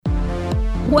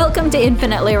Welcome to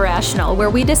Infinitely Irrational, where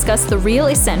we discuss the real,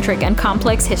 eccentric, and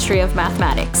complex history of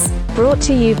mathematics. Brought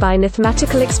to you by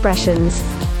Mathematical Expressions.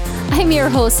 I'm your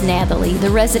host, Natalie, the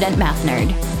resident math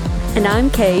nerd. And I'm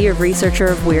Kay, your researcher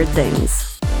of weird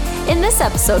things. In this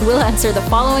episode, we'll answer the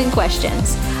following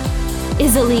questions.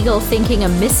 Is illegal thinking a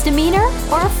misdemeanor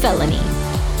or a felony?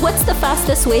 What's the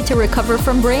fastest way to recover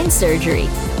from brain surgery?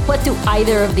 What do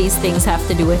either of these things have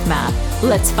to do with math?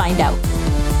 Let's find out.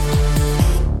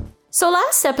 So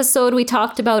last episode, we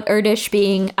talked about Erdős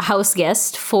being a house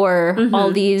guest for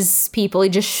all these people.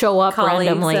 He'd just show up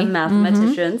randomly. And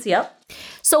mathematicians, yep.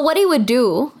 So what he would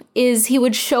do is he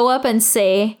would show up and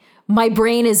say, my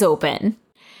brain is open.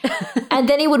 And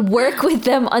then he would work with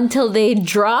them until they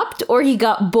dropped or he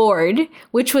got bored,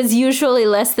 which was usually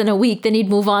less than a week. Then he'd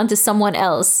move on to someone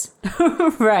else.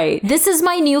 Right. This is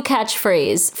my new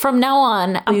catchphrase. From now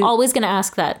on, I'm always going to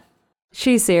ask that.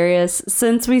 She's serious.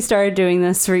 Since we started doing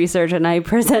this research and I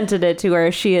presented it to her,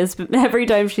 she is, every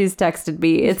time she's texted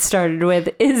me, it started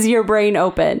with, is your brain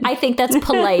open? I think that's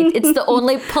polite. It's the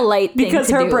only polite thing because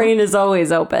to her do. brain is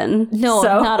always open. No,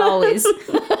 not always.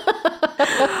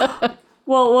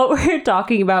 Well, what we're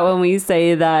talking about when we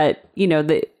say that, you know,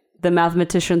 the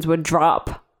mathematicians would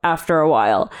drop after a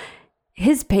while,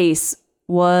 his pace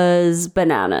was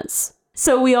bananas.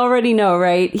 So we already know,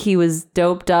 right? He was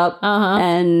doped up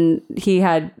and he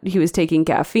was taking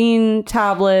caffeine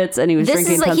tablets and he was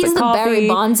drinking tons of coffee. He's the Barry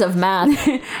Bonds of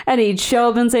math. And he'd show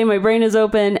up and say, my brain is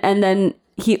open. And then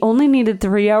he only needed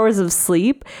 3 hours of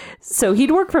sleep. So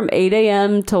he'd work from 8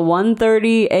 a.m. to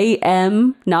 1:30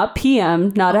 a.m., not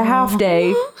p.m., not a half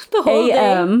day, the whole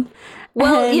a.m. day.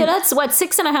 Well, yeah, that's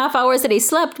 6.5 hours that he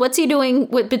slept. What's he doing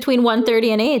between 1:30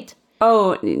 and 8?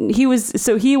 Oh,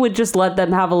 he would just let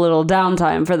them have a little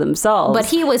downtime for themselves. But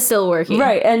he was still working.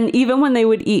 Right. And even when they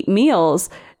would eat meals,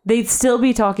 they'd still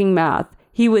be talking math.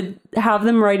 He would have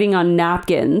them writing on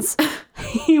napkins.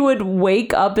 He would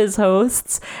wake up his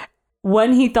hosts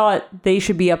when he thought they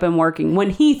should be up and working. When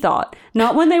he thought,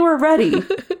 not when they were ready.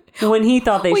 When he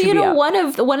thought they should be up. One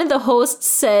of the hosts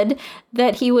said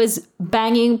that he was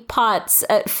banging pots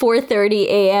at 4:30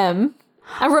 a.m.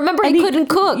 I remember he couldn't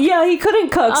cook. Yeah, he couldn't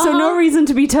cook, so no reason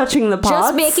to be touching the pots.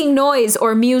 Just making noise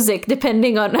or music,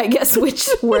 depending on, I guess, which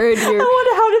word you're...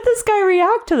 How did this guy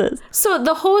react to this? So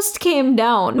the host came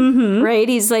down, right?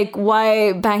 He's like,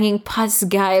 why banging pots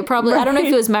guy? Probably, right. I don't know if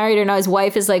he was married or not. His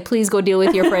wife is like, please go deal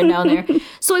with your friend down there.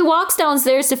 So he walks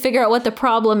downstairs to figure out what the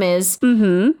problem is.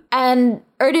 And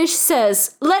Erdős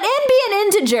says, let n be an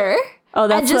integer. Oh,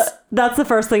 that's the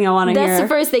first thing I want to hear. That's the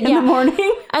first thing, in the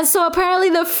morning. And so apparently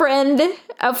the friend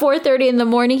at 4:30 in the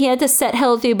morning, he had to set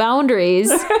healthy boundaries.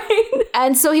 Right.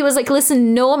 And so he was like,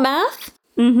 listen, no math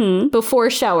before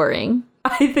showering.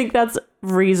 I think that's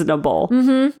reasonable.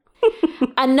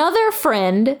 Another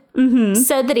friend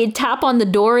said that he'd tap on the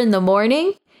door in the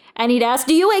morning and he'd ask,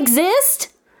 do you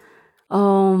exist?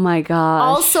 Oh my gosh.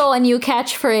 Also a new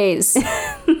catchphrase.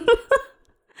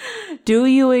 Do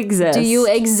you exist? Do you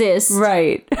exist?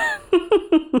 Right.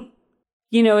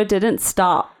 You know, it didn't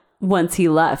stop once he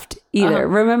left either.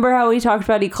 Remember how we talked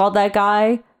about he called that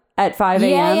guy at 5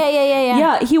 a.m.? Yeah.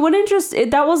 Yeah, he wouldn't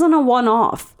that wasn't a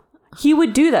one-off. He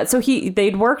would do that. So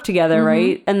they'd work together,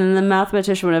 right? And then the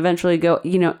mathematician would eventually go,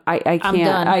 you know, I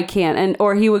can't.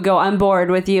 Or he would go, I'm bored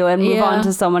with you and move on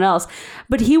to someone else.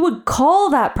 But he would call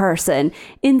that person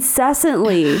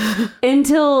incessantly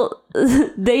until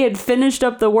they had finished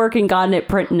up the work and gotten it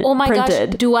printed. Oh my gosh.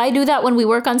 Do I do that when we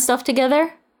work on stuff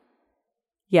together?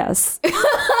 Yes. Look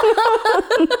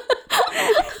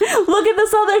at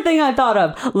this other thing I thought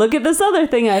of. Look at this other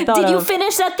thing I thought of. Did you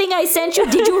finish that thing I sent you?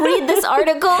 Did you read this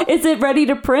article? Is it ready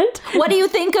to print? What do you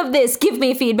think of this? Give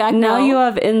me feedback now. Now you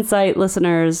have insight,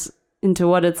 listeners, into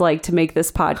what it's like to make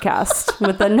this podcast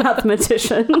with a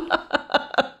mathematician.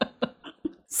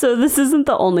 So this isn't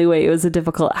the only way it was a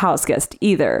difficult house guest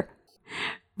either.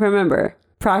 Remember,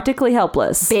 practically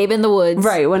helpless. Babe in the woods.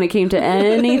 Right, when it came to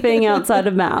anything outside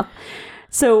of math.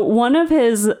 So one of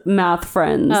his math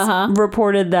friends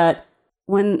reported that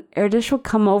when Erdős would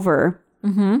come over,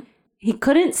 he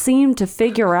couldn't seem to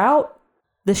figure out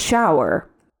the shower,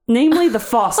 namely the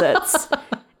faucets.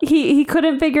 He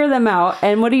couldn't figure them out.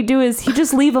 And what he'd do is he'd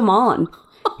just leave them on.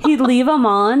 He'd leave them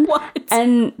on. What?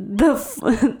 And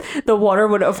the water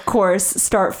would, of course,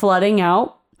 start flooding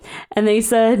out. And they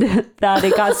said that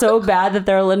it got so bad that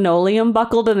their linoleum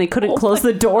buckled and they couldn't close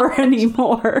the door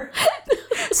anymore.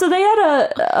 So they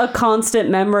had a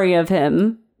constant memory of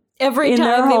him. Every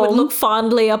time they would look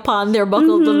fondly upon their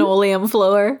buckled linoleum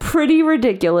floor. Pretty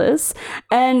ridiculous.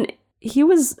 And he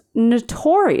was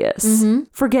notorious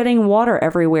for getting water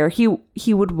everywhere.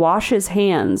 He would wash his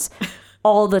hands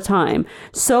all the time.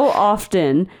 So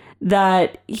often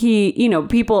that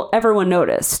everyone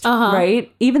noticed,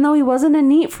 right? Even though he wasn't a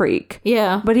neat freak.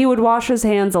 Yeah. But he would wash his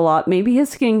hands a lot. Maybe his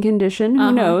skin condition,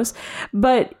 who knows?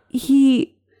 But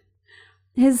his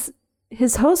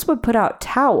host would put out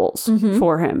towels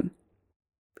for him.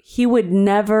 He would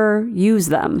never use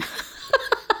them.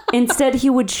 Instead, he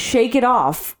would shake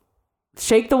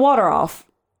the water off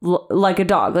like a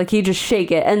dog. Like he'd just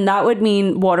shake it. And that would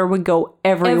mean water would go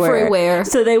everywhere.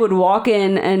 So they would walk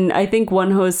in, and I think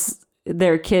one host,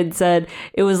 their kid, said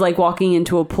it was like walking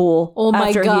into a pool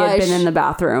after he had been in the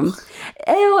bathroom.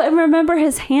 Ew, and remember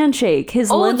his handshake, his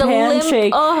limp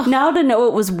handshake. Now to know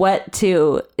it was wet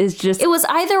too is just... It was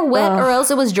either wet or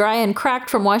else it was dry and cracked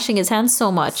from washing his hands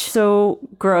so much. So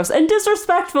gross and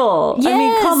disrespectful. Yes. I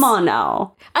mean, come on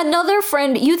now. Another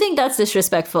friend, you think that's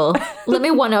disrespectful. Let me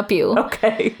one up you.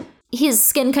 Okay. His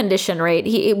skin condition, right?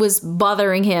 It was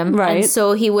bothering him. Right. And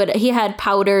so he had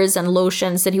powders and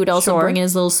lotions that he would also bring in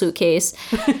his little suitcase.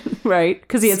 Right.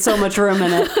 Because he had so much room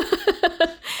in it.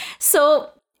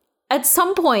 So at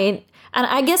some point, and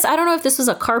I guess, I don't know if this was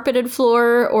a carpeted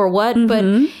floor or what, but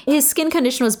his skin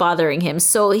condition was bothering him.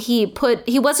 So he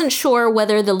wasn't sure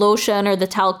whether the lotion or the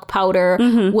talc powder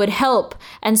would help.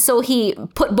 And so he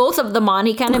put both of them on.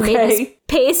 He kind of made this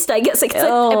paste, I guess, like it's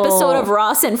an episode of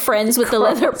Ross and Friends with the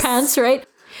leather pants, right?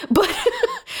 But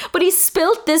he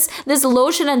spilt this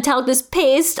lotion and talc, this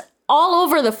paste all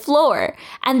over the floor.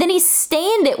 And then he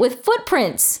stained it with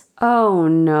footprints. Oh,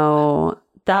 no.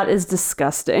 That is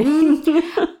disgusting.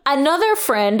 Another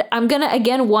friend, I'm going to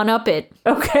again one-up it.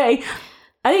 Okay.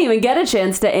 I didn't even get a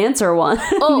chance to answer one.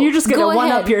 Oh, you're just going to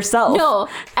one-up yourself. No.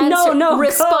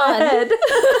 Respond. Go ahead.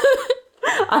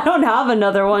 I don't have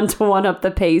another one to one-up the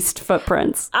paste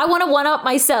footprints. I want to one-up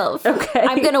myself. Okay.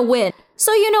 I'm going to win.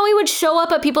 So, he would show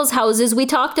up at people's houses. We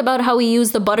talked about how he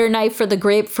used the butter knife for the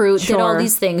grapefruit, did all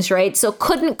these things, right? So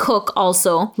couldn't cook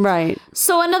also. Right.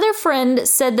 So another friend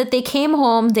said that they came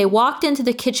home, they walked into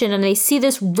the kitchen, and they see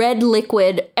this red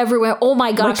liquid everywhere. Oh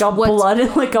my gosh.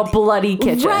 Like a bloody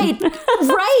kitchen. Right.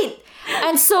 Right.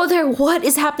 And so what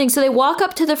is happening? So they walk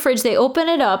up to the fridge, they open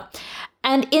it up,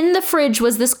 and in the fridge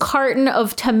was this carton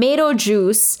of tomato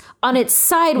juice on its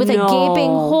side with a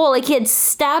gaping hole. Like he had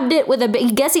stabbed it with I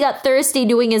guess he got thirsty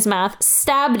doing his math,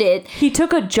 stabbed it. He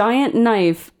took a giant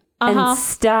knife and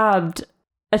stabbed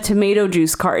a tomato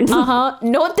juice carton.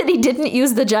 Note that he didn't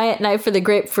use the giant knife for the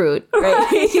grapefruit, right?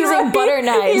 He's using butter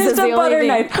knives. He used a butter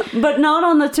knife, but not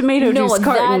on the tomato juice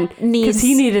carton because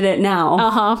he needed it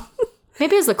now.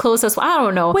 Maybe it was the closest one. I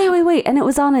don't know. Wait. And it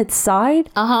was on its side?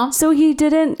 So he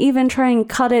didn't even try and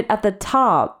cut it at the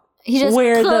top. He just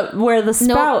where the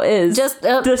spout is. Just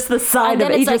the side of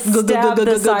it. He just stabbed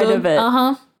the side of it.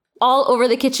 All over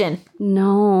the kitchen.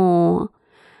 No.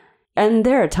 And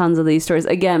there are tons of these stories.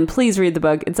 Again, please read the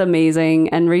book. It's amazing.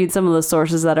 And read some of the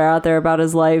sources that are out there about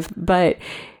his life. But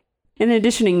in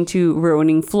addition to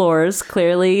ruining floors,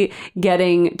 clearly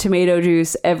getting tomato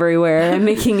juice everywhere and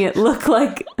making it look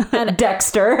like a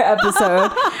Dexter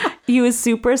episode, he was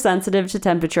super sensitive to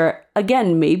temperature.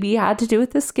 Again, maybe he had to do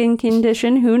with the skin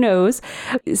condition. Who knows?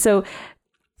 So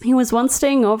he was once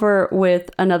staying over with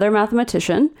another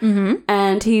mathematician,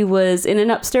 and he was in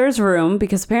an upstairs room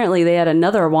because apparently they had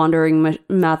another wandering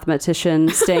mathematician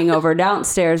staying over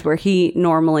downstairs where he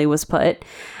normally was put.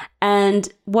 And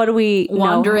what do we know?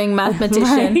 Wandering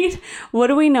mathematician. Right? What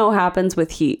do we know happens with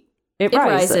heat? It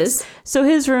rises. So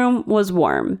his room was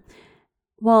warm.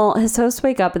 Well, his hosts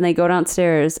wake up and they go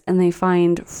downstairs and they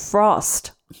find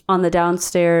frost on the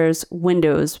downstairs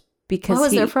windows because why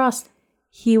was there frost?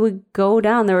 He would go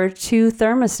down. There were 2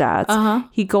 thermostats.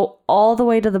 He'd go all the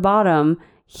way to the bottom.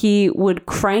 He would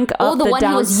crank up the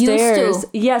downstairs. He was used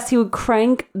to. Yes, he would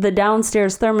crank the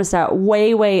downstairs thermostat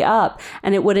way up,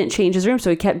 and it wouldn't change his room. So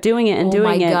he kept doing it and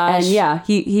doing it. Gosh. And yeah,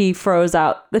 he froze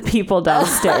out the people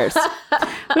downstairs,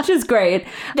 which is great.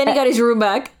 Then he got his room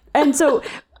back. And so,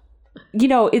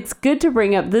 it's good to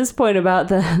bring up this point about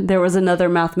there was another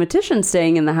mathematician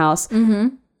staying in the house.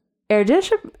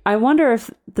 Erdős, I wonder if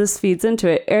this feeds into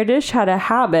it. Erdős had a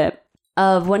habit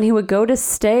of when he would go to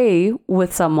stay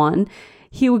with someone,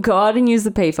 he would go out and use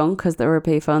the payphone, because there were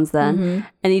payphones then,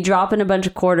 and he'd drop in a bunch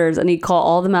of quarters and he'd call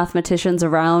all the mathematicians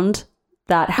around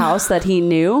that house that he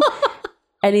knew.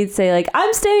 And he'd say, like,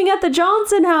 I'm staying at the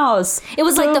Johnson house. It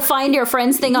was like the Find Your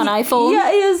Friends thing on iPhone.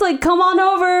 Yeah, he was like, come on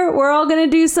over. We're all going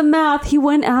to do some math. He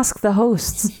wouldn't ask the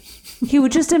hosts. He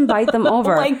would just invite them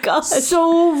over. Oh my gosh.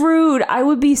 So rude. I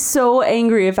would be so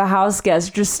angry if a house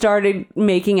guest just started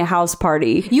making a house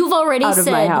party. You've already out of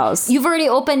my house. You've already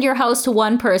opened your house to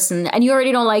one person and you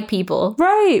already don't like people.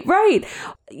 Right.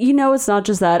 You know, it's not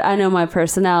just that. I know my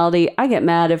personality. I get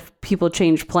mad if people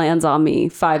change plans on me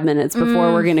 5 minutes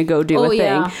before we're going to go do a thing.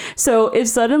 Yeah. So if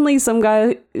suddenly some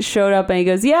guy showed up and he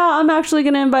goes, yeah, I'm actually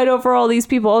going to invite over all these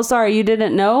people. Oh, sorry, you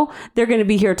didn't know? They're going to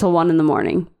be here till 1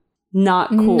 a.m. Not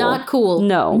cool. Not cool.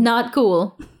 No. Not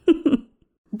cool.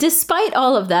 Despite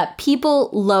all of that, people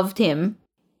loved him.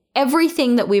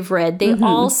 Everything that we've read, they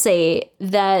all say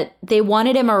that they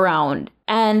wanted him around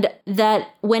and that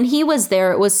when he was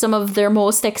there, it was some of their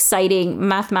most exciting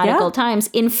mathematical times.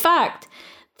 In fact,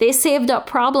 they saved up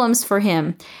problems for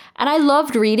him. And I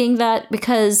loved reading that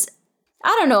because, I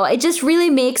don't know, it just really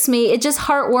makes me, it's just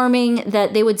heartwarming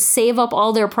that they would save up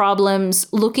all their problems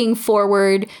looking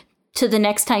forward to the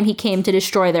next time he came to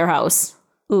destroy their house.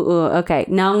 Ooh, okay.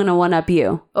 Now I'm going to one-up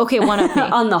you. Okay, one-up me.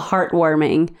 On the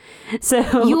heartwarming.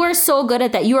 So you are so good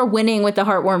at that. You are winning with the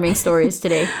heartwarming stories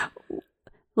today.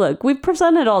 Look, we've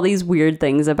presented all these weird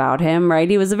things about him, right?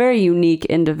 He was a very unique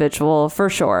individual, for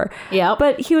sure. Yeah.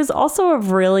 But he was also a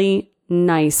really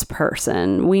nice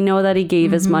person. We know that he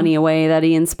gave his money away, that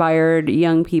he inspired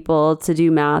young people to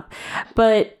do math.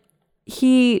 But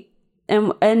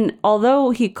and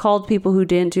although he called people who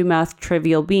didn't do math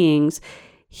trivial beings,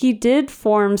 he did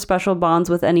form special bonds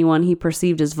with anyone he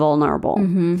perceived as vulnerable.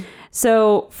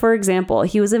 So, for example,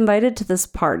 he was invited to this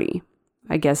party.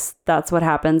 I guess that's what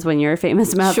happens when you're a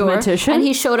famous mathematician. Sure. And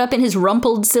he showed up in his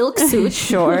rumpled silk suit.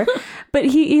 Sure. But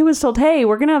he was told, hey,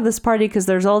 we're going to have this party because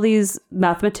there's all these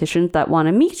mathematicians that want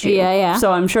to meet you. Yeah.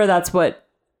 So I'm sure that's what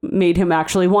made him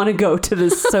actually want to go to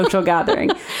this social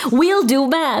gathering. We'll do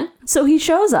math. So he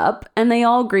shows up and they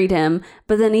all greet him,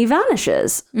 but then he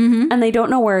vanishes and they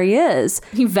don't know where he is.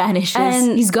 He vanishes.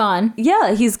 And he's gone.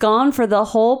 Yeah, he's gone for the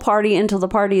whole party until the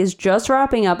party is just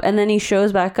wrapping up and then he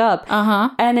shows back up.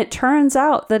 And it turns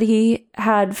out that he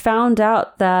had found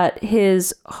out that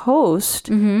his host,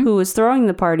 who was throwing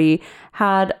the party,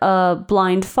 had a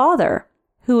blind father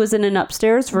who was in an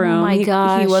upstairs room. Oh my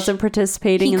gosh. He wasn't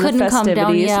participating in the festivities. He couldn't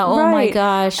come down. Yeah. Oh my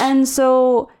gosh. And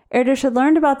so Erdish had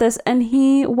learned about this and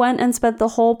he went and spent the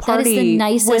whole party that is the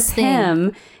nicest with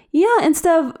him. Yeah,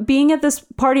 instead of being at this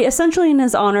party essentially in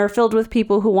his honor, filled with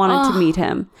people who wanted to meet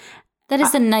him. That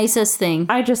is the nicest thing.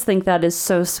 I just think that is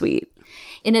so sweet.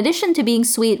 In addition to being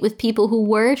sweet with people who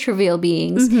were trivial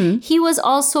beings, he was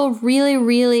also really,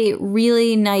 really,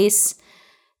 really nice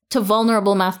to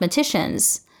vulnerable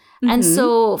mathematicians. And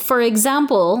so, for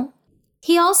example,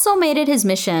 he also made it his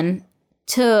mission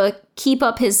to keep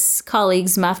up his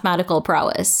colleagues' mathematical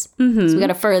prowess. So we got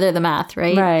to further the math,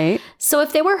 right? Right. So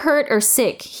if they were hurt or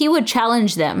sick, he would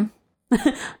challenge them.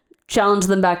 Challenge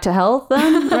them back to health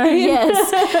then, right? Yes.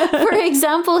 For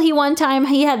example,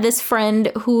 he had this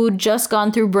friend who'd just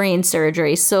gone through brain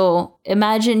surgery. So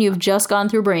imagine you've just gone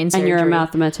through brain surgery. And you're a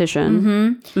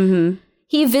mathematician.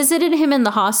 He visited him in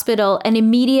the hospital and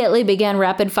immediately began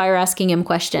rapid fire asking him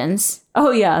questions.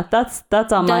 Oh yeah,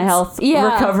 that's on my health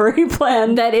recovery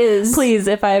plan. That is. Please,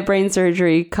 if I have brain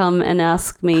surgery, come and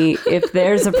ask me if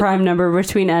there's a prime number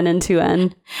between n and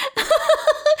 2n.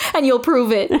 And you'll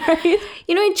prove it. Right?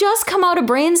 You know, he'd just come out of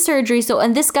brain surgery,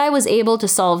 and this guy was able to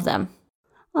solve them.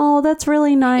 Oh, that's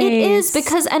really nice. It is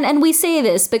because, and we say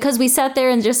this because we sat there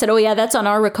and just said, oh yeah, that's on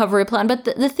our recovery plan. But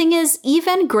the thing is,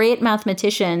 even great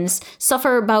mathematicians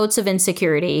suffer bouts of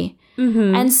insecurity.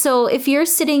 And so if you're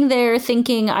sitting there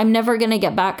thinking, I'm never going to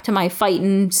get back to my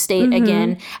fighting state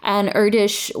again, and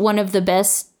Erdish, one of the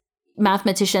best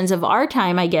mathematicians of our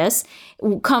time, I guess,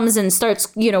 comes and starts,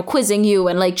 quizzing you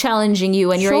and like challenging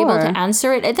you and you're able to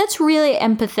answer it. That's really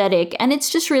empathetic and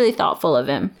it's just really thoughtful of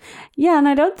him. Yeah, and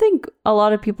I don't think a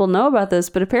lot of people know about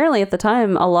this, but apparently at the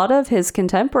time, a lot of his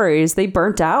contemporaries, they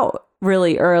burnt out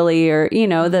really early or,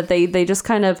 that they just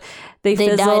kind of, they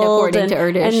fizzled. Died according to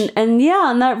Erdish.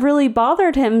 And that really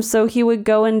bothered him. So he would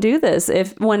go and do this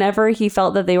whenever he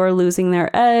felt that they were losing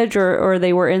their edge or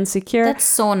they were insecure. That's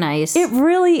so nice. It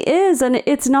really is. And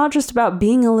it's not just about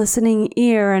being a listening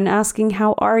ear and asking,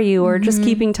 how are you? Or just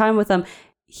keeping time with them.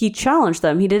 He challenged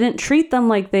them. He didn't treat them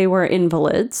like they were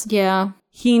invalids. Yeah.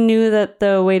 He knew that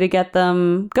the way to get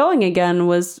them going again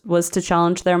was to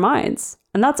challenge their minds.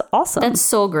 And that's awesome. That's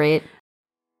so great.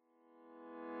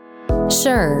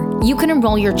 Sure, you can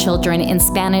enroll your children in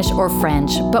Spanish or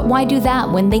French, but why do that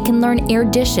when they can learn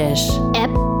Erdishish?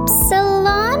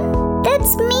 Epsilon?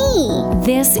 That's me.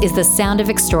 This is the sound of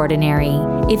extraordinary.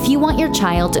 If you want your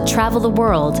child to travel the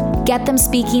world, Get them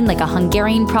speaking like a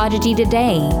Hungarian prodigy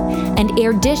today. And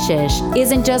Erdős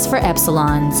isn't just for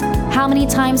epsilons. How many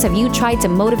times have you tried to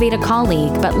motivate a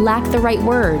colleague but lack the right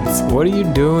words? What are you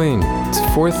doing? It's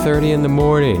 4:30 in the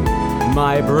morning.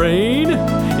 My brain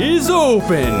is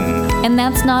open. And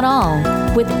that's not all.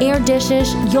 With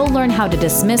Erdős, you'll learn how to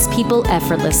dismiss people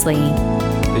effortlessly.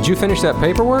 Did you finish that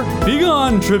paperwork?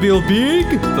 Begone, trivial being,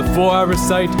 before I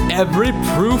recite every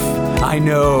proof I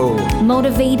know.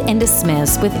 Motivate and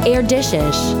dismiss with Erdős.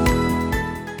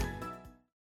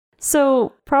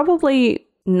 So, probably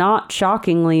not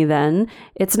shockingly then,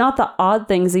 it's not the odd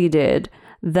things he did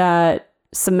that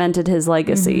cemented his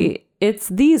legacy. Mm-hmm. It's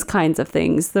these kinds of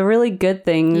things, the really good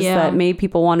things that made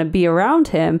people want to be around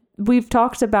him. We've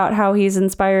talked about how he's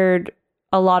inspired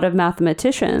a lot of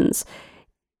mathematicians.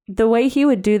 The way he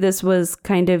would do this was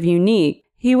kind of unique.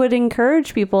 He would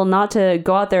encourage people not to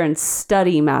go out there and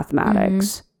study mathematics.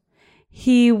 Mm-hmm.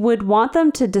 He would want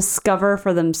them to discover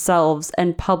for themselves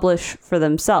and publish for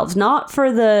themselves, not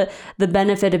for the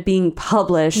benefit of being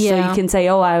published. So you can say,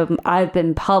 oh, I've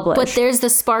been published. But there's the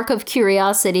spark of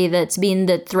curiosity that's been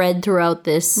the thread throughout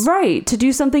this. Right, to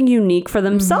do something unique for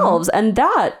themselves. Mm-hmm. And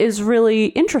that is really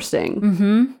interesting.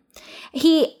 Mm-hmm.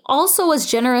 He also was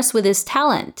generous with his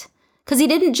talent. Because he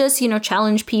didn't just,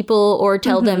 challenge people or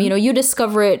tell them, you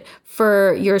discover it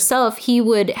for yourself. He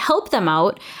would help them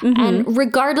out, and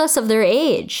regardless of their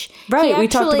age. Right, we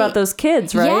talked about those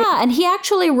kids, right? Yeah, and he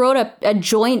actually wrote a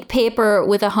joint paper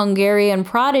with a Hungarian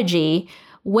prodigy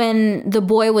when the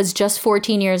boy was just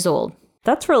 14 years old.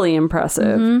 That's really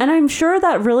impressive. Mm-hmm. And I'm sure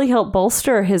that really helped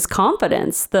bolster his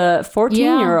confidence, the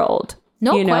 14-year-old.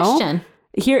 No question.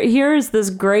 Here's this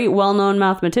great, well-known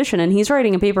mathematician, and he's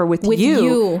writing a paper with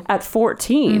you at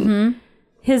 14.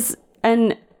 Mm-hmm.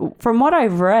 And from what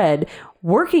I've read,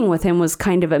 working with him was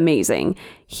kind of amazing.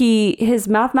 His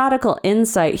mathematical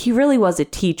insight, he really was a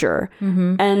teacher.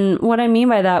 Mm-hmm. And what I mean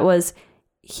by that was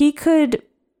he could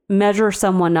measure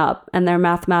someone up and their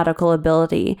mathematical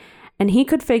ability, and he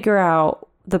could figure out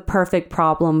the perfect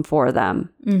problem for them.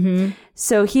 Mm-hmm.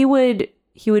 So he would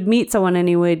meet someone and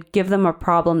he would give them a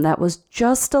problem that was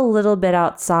just a little bit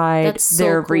outside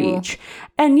their reach.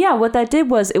 And what that did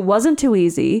was it wasn't too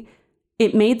easy.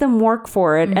 It made them work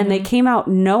for it. Mm-hmm. And they came out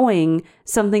knowing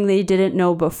something they didn't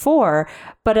know before.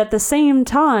 But at the same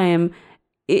time,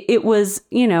 it was,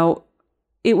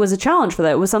 it was a challenge for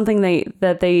that. It was something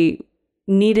that they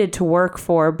needed to work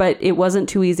for, but it wasn't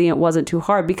too easy. It wasn't too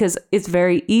hard, because it's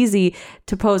very easy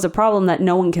to pose a problem that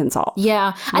no one can solve.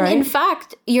 Yeah. And in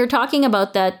fact, you're talking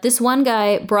about that. This one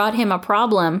guy brought him a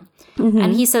problem,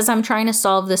 and he says, I'm trying to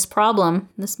solve this problem,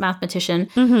 this mathematician.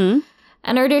 Mm-hmm.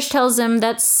 And Erdős tells him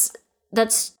that's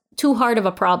too hard of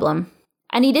a problem.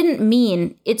 And he didn't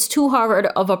mean it's too hard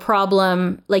of a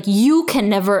problem, like you can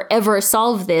never, ever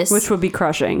solve this. Which would be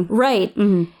crushing. Right.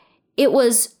 Mm-hmm. It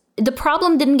was... The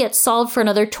problem didn't get solved for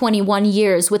another 21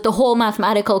 years with the whole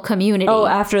mathematical community. Oh,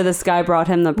 after this guy brought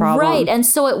him the problem. Right. And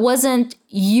so it wasn't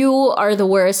you are the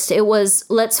worst. It was,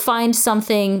 let's find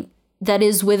something that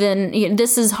is within,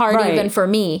 this is hard even for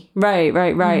me. Right.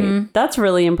 Mm-hmm. That's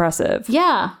really impressive.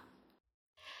 Yeah.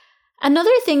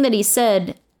 Another thing that he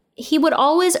said, he would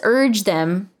always urge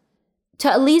them to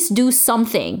at least do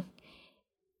something.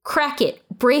 Crack it,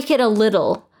 break it a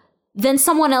little. Then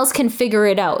someone else can figure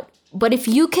it out. But if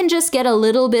you can just get a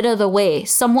little bit of the way,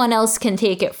 someone else can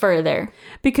take it further.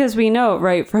 Because we know,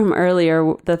 right, from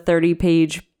earlier, the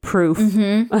 30-page proof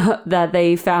that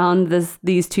they found,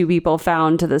 these two people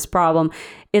found to this problem,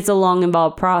 it's a long,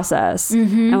 involved process.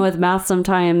 Mm-hmm. And with math,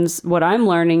 sometimes what I'm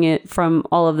learning it from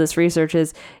all of this research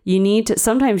is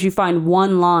sometimes you find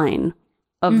one line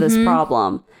of this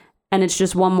problem, and it's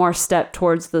just one more step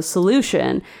towards the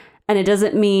solution. And it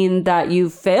doesn't mean that you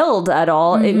failed at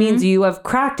all. Mm-hmm. It means you have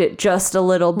cracked it just a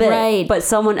little bit. Right. But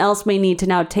someone else may need to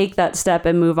now take that step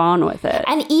and move on with it.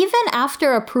 And even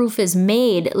after a proof is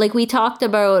made, like we talked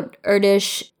about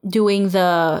Erdős doing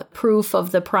the proof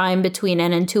of the prime between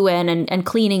n and 2n and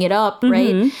cleaning it up,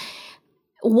 right?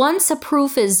 Once a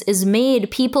proof is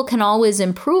made, people can always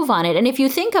improve on it. And if you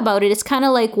think about it, it's kind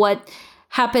of like what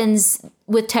happens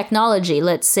with technology,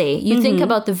 let's say. You think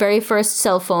about the very first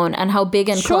cell phone and how big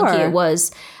and clunky it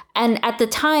was. And at the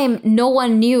time, no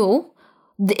one knew.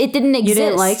 It didn't exist. You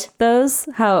didn't like those?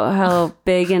 How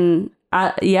big and...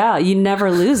 you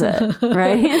never lose it,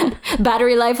 right?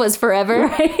 Battery life was forever.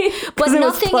 Right? But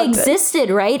nothing existed,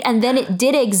 right? And then it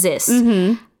did exist.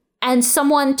 Mm-hmm. And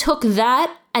someone took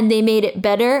that and they made it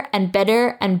better and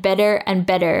better and better and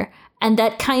better. And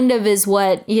that kind of is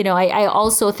what, I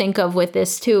also think of with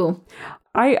this too.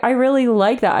 I really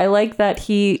like that. I like that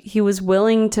he was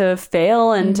willing to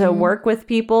fail and to work with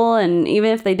people, and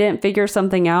even if they didn't figure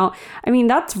something out, I mean,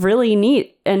 that's really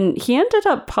neat. And he ended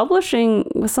up publishing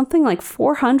with something like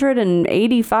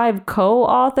 485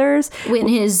 co-authors in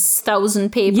his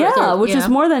 1,000 papers. Yeah, which is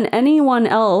more than anyone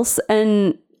else.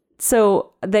 And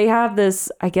so they have this,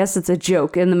 I guess it's a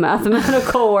joke in the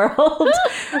mathematical world,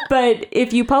 but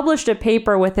if you published a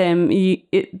paper with him,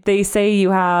 they say you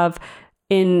have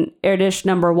in Erdős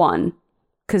number 1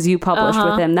 because you published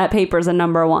with him. That paper's a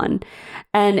number 1.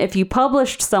 And if you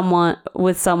published someone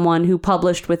who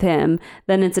published with him,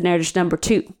 then it's an Erdős number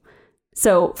 2.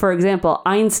 So, for example,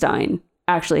 Einstein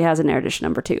actually has an Erdős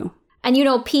number 2. And you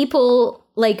know, people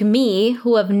like me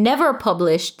who have never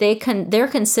published, they're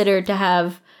considered to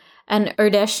have an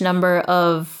Erdős number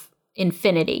of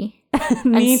infinity.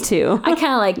 Me too. I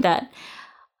kind of like that.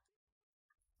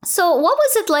 So, what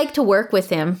was it like to work with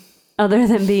him? Other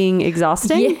than being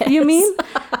exhausting, you mean?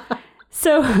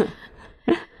 So,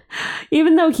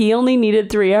 even though he only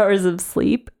needed 3 hours of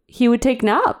sleep, he would take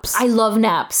naps. I love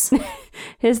naps.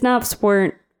 His naps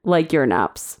weren't like your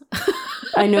naps.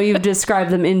 I know you've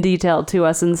described them in detail to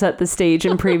us and set the stage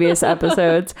in previous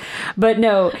episodes. But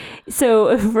no.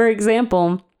 So, for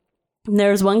example,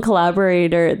 there's one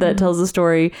collaborator that tells a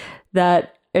story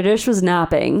that Erdős was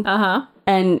napping.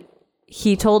 And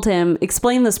he told him,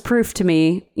 explain this proof to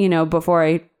me, before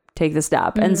I take this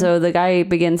nap. And so the guy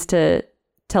begins to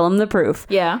tell him the proof.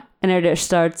 Yeah. And Erdős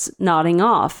starts nodding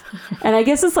off. And I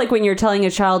guess it's like when you're telling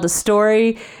a child a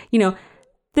story,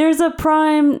 there's a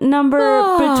prime number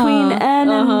between n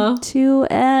and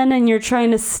 2n, and you're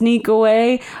trying to sneak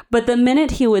away. But the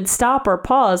minute he would stop or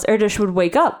pause, Erdős would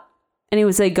wake up. And he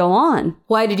would say, go on.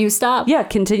 Why did you stop? Yeah,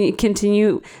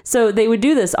 continue. So they would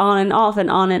do this on and off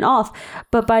and on and off.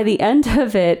 But by the end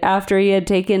of it, after he had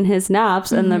taken his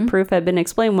naps and the proof had been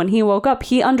explained, when he woke up,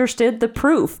 he understood the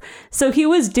proof. So he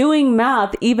was doing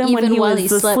math even when he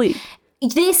was asleep.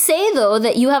 They say, though,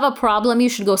 that you have a problem, you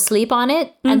should go sleep on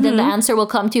it, and then the answer will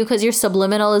come to you because your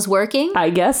subliminal is working.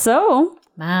 I guess so.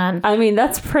 Man. I mean,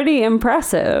 that's pretty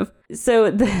impressive.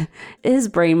 So his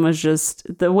brain was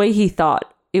just, the way he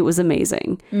thought, it was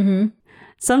amazing.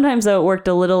 Sometimes, though, it worked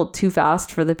a little too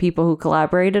fast for the people who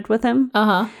collaborated with him.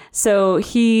 So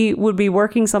he would be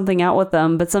working something out with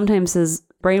them, but sometimes his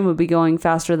brain would be going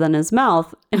faster than his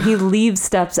mouth, and he'd leave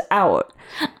steps out.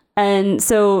 And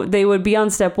so they would be on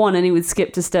step 1, and he would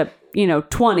skip to step,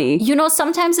 20.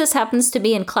 Sometimes this happens to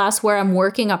be in class where I'm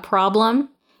working a problem.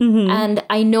 And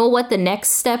I know what the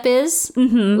next step is,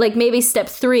 like maybe step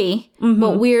 3,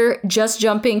 but we're just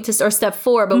jumping to, or step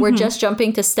 4, but we're just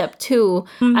jumping to step 2.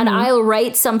 And I'll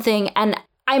write something and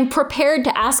I'm prepared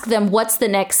to ask them what's the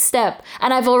next step.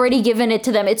 And I've already given it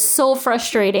to them. It's so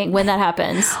frustrating when that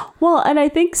happens. Well, and I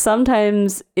think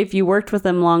sometimes if you worked with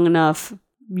him long enough,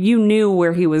 you knew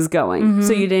where he was going.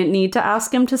 So you didn't need to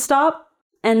ask him to stop.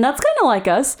 And that's kind of like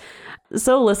us.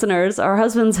 So listeners, our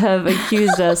husbands have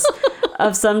accused us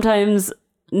of sometimes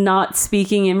not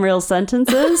speaking in real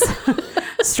sentences.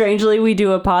 Strangely, we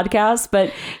do a podcast,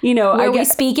 but where we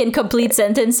speak in complete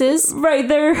sentences. Right.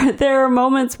 There are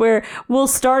moments where we'll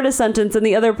start a sentence and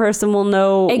the other person will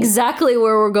know exactly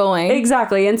where we're going.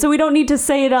 Exactly. And so we don't need to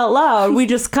say it out loud. We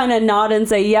just kind of nod and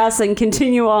say yes and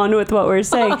continue on with what we're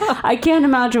saying. I can't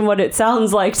imagine what it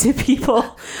sounds like to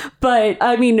people, but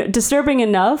I mean, disturbing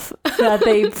enough that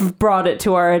they've brought it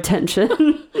to our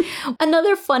attention.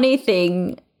 Another funny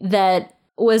thing that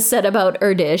was said about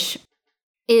Erdős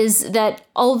is that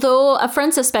although a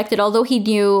friend suspected, although he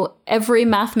knew every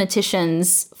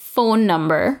mathematician's phone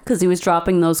number. Because he was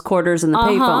dropping those quarters in the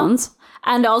payphones.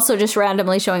 And also just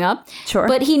randomly showing up. Sure.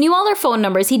 But he knew all their phone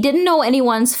numbers. He didn't know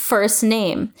anyone's first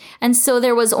name. And so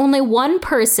there was only one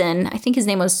person, I think his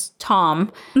name was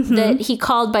Tom, that he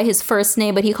called by his first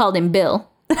name, but he called him Bill.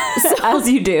 So, as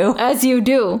you do. As you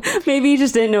do. Maybe he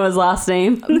just didn't know his last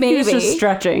name. Maybe. He's just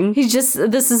stretching.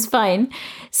 This is fine.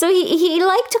 So he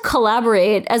liked to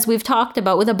collaborate, as we've talked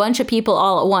about, with a bunch of people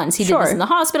all at once. He did this in the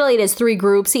hospital. He did 3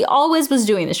 groups. He always was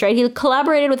doing this, right? He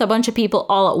collaborated with a bunch of people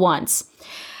all at once.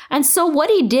 And so what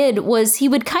he did was he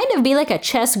would kind of be like a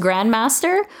chess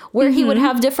grandmaster, where he would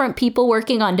have different people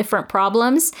working on different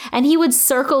problems, and he would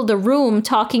circle the room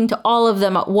talking to all of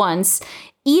them at once,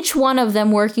 each one of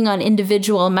them working on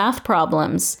individual math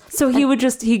problems. So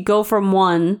he'd go from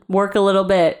one, work a little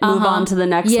bit, move on to the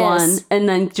next one, and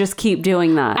then just keep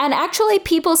doing that. And actually,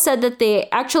 people said that they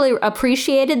actually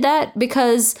appreciated that,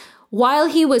 because while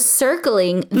he was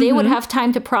circling, they would have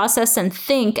time to process and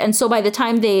think. And so by the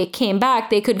time they came back,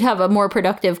 they could have a more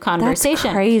productive conversation.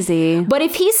 That's crazy. But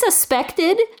if he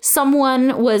suspected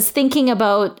someone was thinking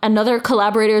about another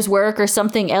collaborator's work or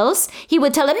something else, he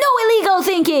would tell him, no illegal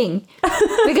thinking.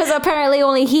 Because apparently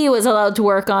only he was allowed to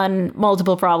work on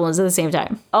multiple problems at the same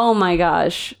time. Oh my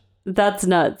gosh. That's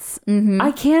nuts.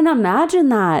 I can't imagine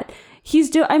that.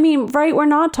 Right, we're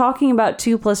not talking about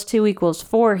 2 + 2 =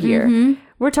 4 here.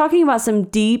 We're talking about some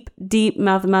deep, deep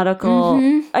mathematical.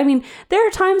 There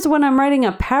are times when I'm writing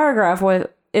a paragraph where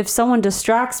if someone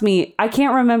distracts me, I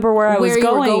can't remember where I was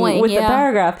going with the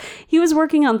paragraph. He was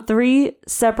working on 3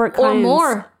 separate kinds. Or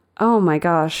more. Oh my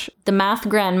gosh. The math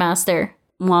grandmaster.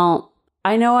 Well,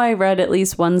 I know I read at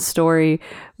least one story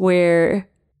where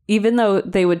even though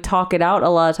they would talk it out a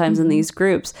lot of times in these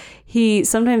groups, he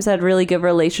sometimes had really good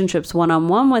relationships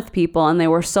one-on-one with people, and they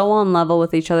were so on level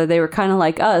with each other. They were kind of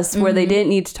like us, where they didn't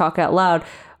need to talk out loud,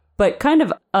 but kind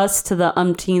of us to the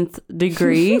umpteenth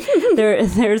degree.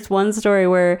 There's one story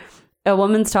where a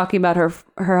woman's talking about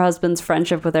her husband's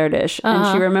friendship with Erdős, and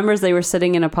she remembers they were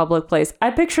sitting in a public place.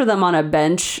 I picture them on a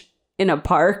bench in a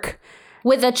park.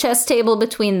 With a chess table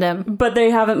between them. But they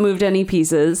haven't moved any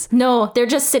pieces. No, they're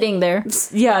just sitting there.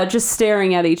 Yeah, just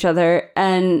staring at each other.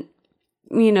 And,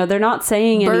 they're not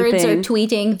saying anything. Birds are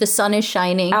tweeting. The sun is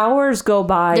shining. Hours go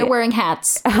by. They're wearing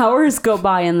hats. Hours go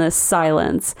by in this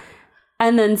silence.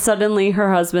 And then suddenly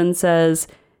her husband says,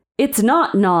 it's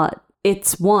not,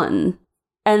 it's one.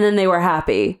 And then they were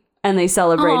happy. And they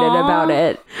celebrated about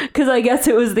it. Because I guess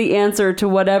it was the answer to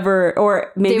whatever,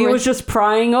 or maybe it was just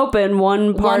prying open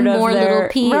one part of more their... little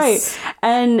piece. Right.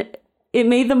 And it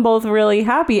made them both really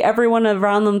happy. Everyone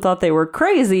around them thought they were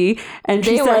crazy. And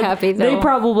she said happy, though. They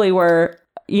probably were,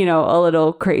 a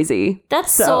little crazy.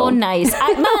 That's so nice.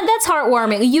 Man, that's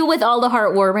heartwarming. You with all the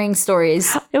heartwarming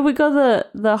stories. If we go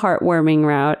the heartwarming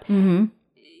route...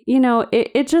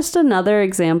 It's just another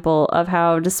example of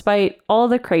how, despite all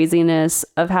the craziness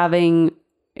of having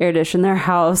Erdős in their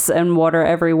house and water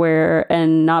everywhere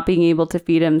and not being able to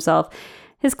feed himself,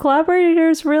 his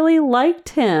collaborators really liked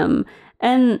him.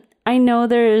 And I know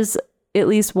there's at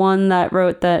least one that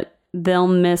wrote that they'll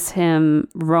miss him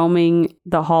roaming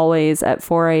the hallways at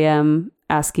 4 a.m.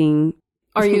 asking,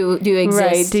 do you exist?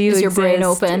 Right, do you Is exist? your brain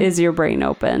open? Is your brain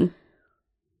open?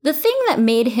 The thing that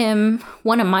made him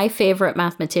one of my favorite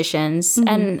mathematicians,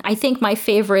 and I think my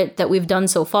favorite that we've done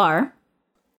so far,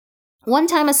 one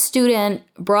time a student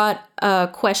brought a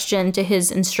question to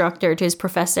his instructor, to his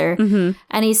professor,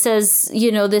 and he says,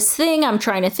 this thing, I'm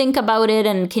trying to think about it,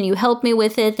 and can you help me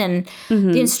with it? And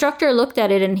the instructor looked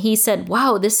at it and he said,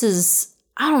 wow,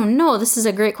 I don't know, this is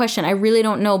a great question. I really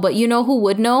don't know, but you know who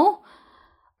would know?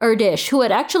 Erdős, who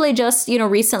had actually just,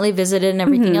 recently visited and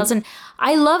everything else. And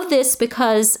I love this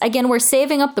because, again, we're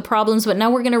saving up the problems, but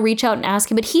now we're going to reach out and ask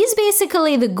him. But he's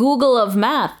basically the Google of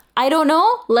math. I don't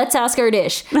know. Let's ask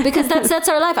Erdős, because that's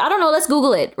our life. I don't know. Let's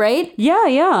Google it, right?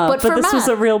 Yeah. But this math, was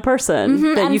a real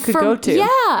person that you could go to.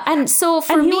 Yeah. And so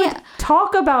for he me, would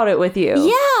talk about it with you.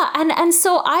 Yeah. And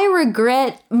so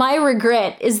my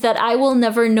regret is that I will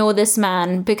never know this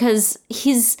man, because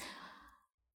he's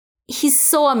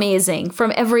so amazing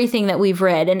from everything that we've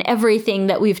read and everything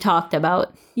that we've talked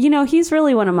about. He's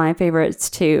really one of my favorites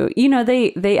too.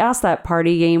 They asked that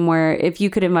party game where if you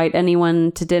could invite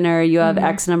anyone to dinner, you have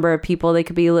X number of people, they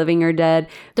could be living or dead.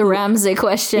 The Ramsay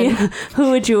question. Yeah.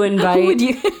 Who would you invite? Who would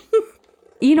you?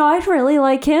 I'd really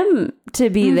like him to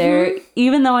be there,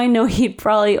 even though I know he'd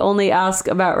probably only ask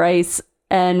about rice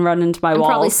and run into my walls.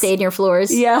 Probably stay in your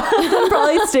floors. Yeah,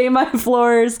 probably stay in my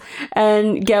floors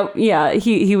and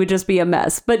he would just be a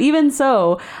mess. But even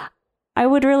so, I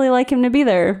would really like him to be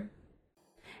there.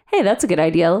 Hey, that's a good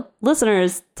idea.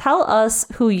 Listeners, tell us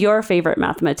who your favorite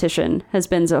mathematician has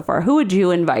been so far. Who would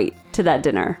you invite to that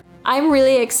dinner? I'm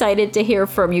really excited to hear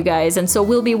from you guys, and so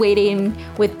we'll be waiting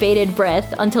with bated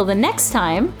breath until the next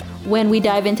time when we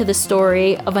dive into the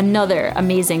story of another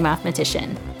amazing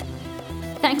mathematician.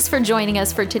 Thanks for joining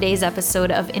us for today's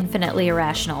episode of Infinitely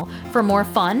Irrational. For more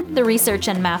fun, the research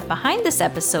and math behind this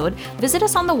episode, visit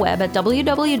us on the web at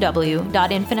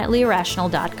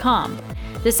www.infinitelyirrational.com.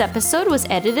 This episode was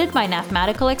edited by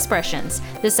Mathematical Expressions.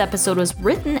 This episode was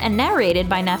written and narrated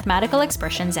by Mathematical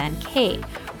Expressions and Kay.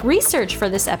 Research for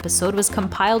this episode was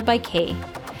compiled by Kay.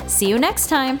 See you next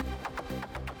time!